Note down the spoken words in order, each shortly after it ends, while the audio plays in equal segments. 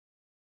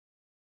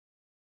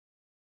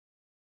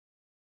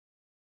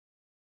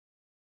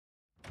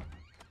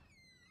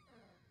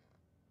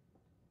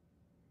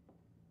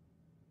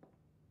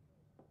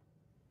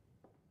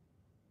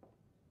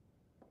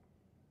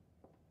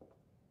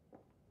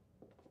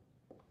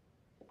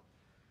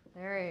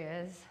There he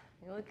is.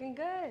 You're looking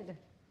good.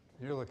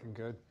 You're looking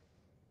good.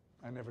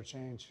 I never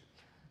change.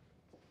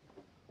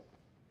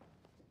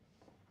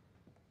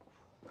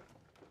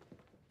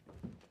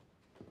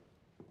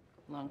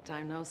 Long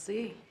time no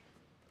see.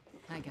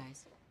 Hi,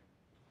 guys.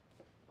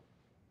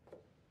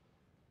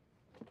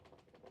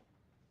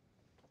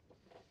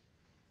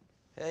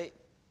 Hey.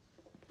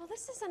 Well,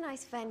 this is a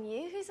nice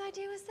venue. Whose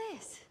idea was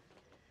this?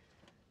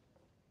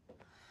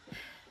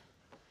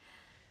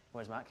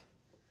 Where's Mac?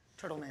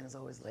 Turtle Man is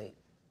always late.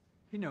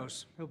 He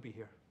knows. He'll be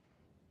here.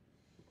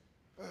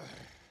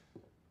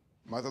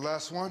 Am I the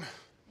last one?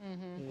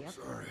 Mm-hmm. Yep.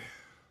 Sorry.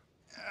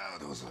 Yeah,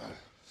 there was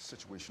a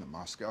situation in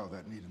Moscow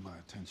that needed my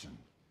attention.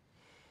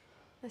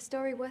 A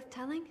story worth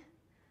telling?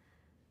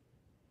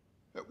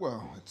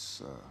 Well,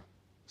 it's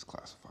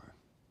classified.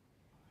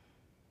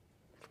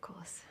 Of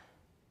course.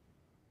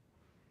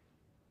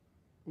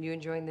 You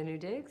enjoying the new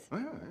digs? Oh,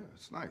 yeah,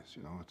 it's nice,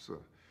 you know,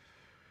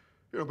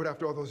 but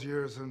after all those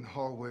years in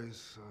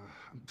hallways,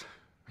 I'm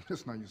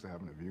just not used to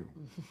having a view.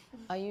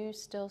 Are you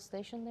still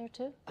stationed there,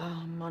 too?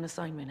 On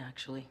assignment,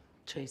 actually.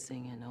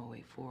 Chasing an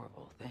 084 of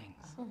all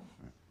things.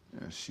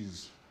 Yeah,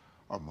 she's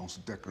our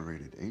most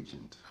decorated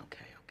agent.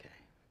 Okay.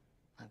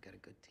 I've got a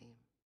good team.